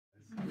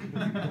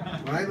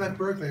When I left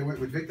Berklee, I went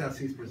with Victor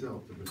Assis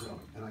Brazil to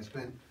Brazil, and I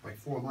spent like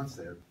 4 months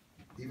there,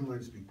 even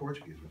learned to speak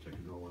Portuguese, which I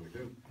could no longer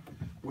do,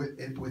 with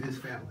his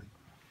family.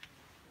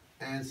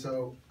 And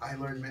so I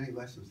learned many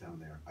lessons down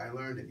there. I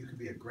learned that you could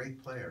be a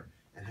great player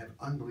and have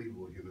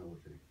unbelievable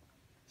humility.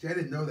 See, I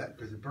didn't know that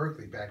because at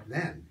Berklee back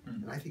then,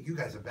 and I think you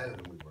guys are better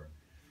than we were.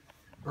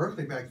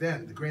 Berklee back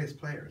then, the greatest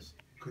players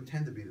could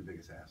tend to be the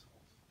biggest assholes.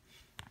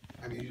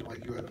 I mean,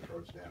 like you had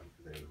approached them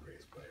because they were the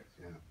greatest players,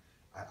 you know.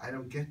 I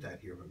don't get that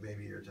here, but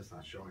maybe you're just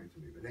not showing it to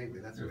me. But anyway,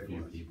 that's the way it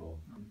was. People.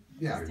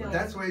 Yeah, but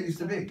that's the way it used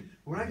to be.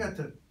 When I got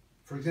to,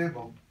 for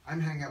example,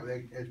 I'm hanging out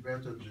with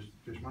Egberto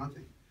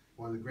Gismonti,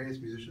 one of the greatest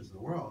musicians in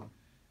the world,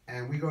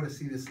 and we go to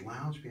see this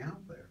lounge piano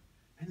player,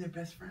 and they're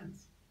best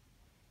friends.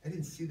 I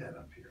didn't see that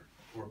up here,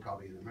 or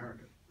probably in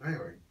America.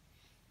 Anyway,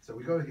 so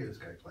we go to hear this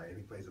guy play, and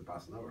he plays a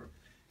Bossa Nova,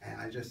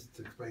 and I just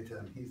to explain to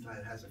them, he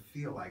has a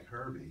feel like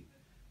Herbie,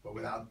 but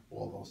without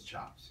all those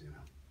chops, you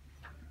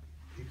know.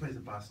 He plays a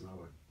Bossa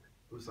Nova.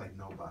 It was like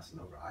no Bossa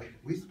Nova.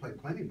 We used to play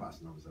plenty of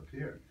Bossa Novas up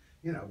here.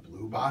 You know,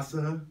 Blue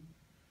Bossa,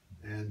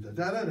 and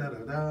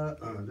da-da-da-da-da,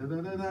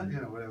 da-da-da-da,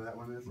 you know, whatever that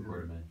one is.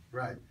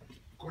 Right.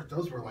 Of course,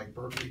 those were like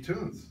Berklee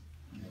tunes.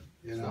 Yeah.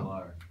 You know? Still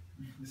are.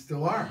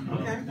 Still are.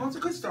 Okay, well, it's a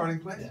good starting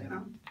place, you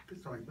know. Good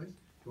starting place.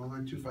 You want to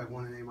learn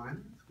 251 in A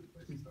minor? It's a good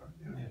place to start,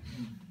 you know.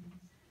 Yeah.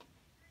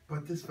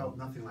 But this felt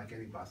nothing like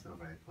any Bossa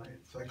Nova I had played.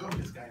 So I go to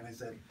this guy and I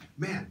said,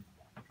 man,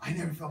 I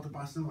never felt a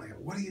Bossa Nova. I go,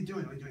 what are you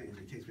doing? What are you doing? And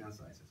he takes me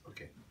outside. I says,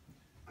 okay,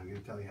 I'm going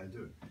to tell you how to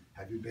do it.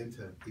 Have you been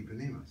to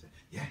Ipanema? I said,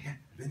 yeah,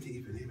 I've been to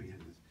Ipanema. He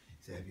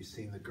said, have you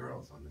seen the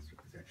girls on this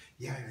trip? I said,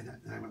 yeah.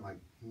 And I went like,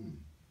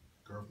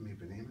 girl from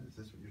Ipanema? Is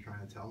this what you're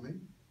trying to tell me?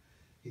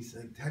 He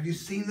said, have you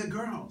seen the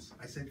girls?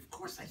 I said, of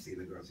course I've seen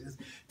the girls. He says,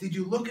 did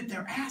you look at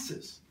their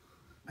asses?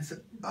 I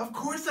said, of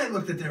course I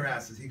looked at their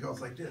asses. He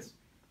goes like this.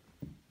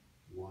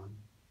 1,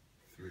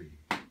 3,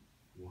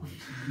 1,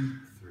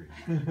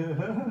 3,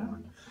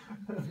 1,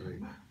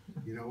 3.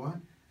 You know what?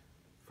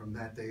 From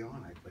that day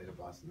on, I played a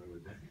Bossa Nova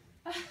day.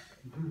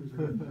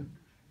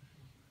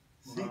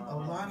 See, a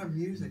lot of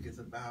music is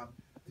about,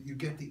 you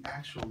get the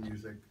actual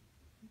music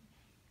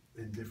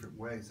in different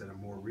ways that are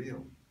more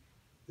real.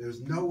 There's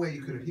no way he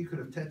could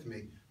have said to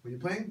me, when you're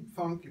playing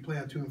funk, you play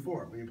on 2 and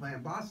 4. When you're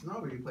playing Bossa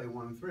Nova, you play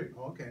 1 and 3.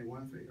 Oh, okay,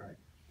 1 and 3, right.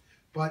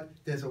 But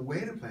there's a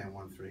way to play on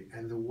 1 and 3,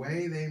 and the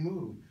way they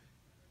move,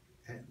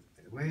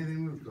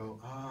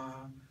 go,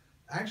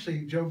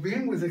 actually, Joe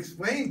Beam was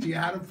explaining to you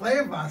how to play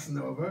a Bossa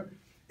Nova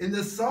in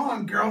the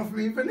song Girl from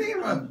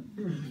Ipanema.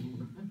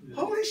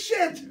 Holy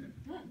shit!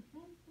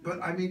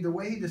 But I mean, the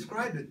way he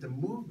described it, the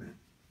movement,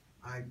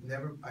 I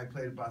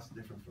played a Bossa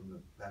different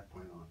from that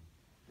point on.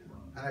 You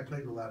know? And I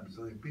played with a lot of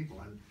Brazilian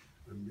people and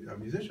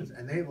musicians,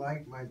 and they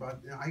like my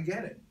Bossa. You know, I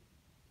get it.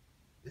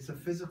 It's a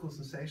physical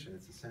sensation.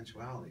 It's a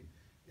sensuality.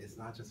 It's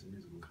not just a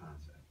musical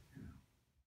concept.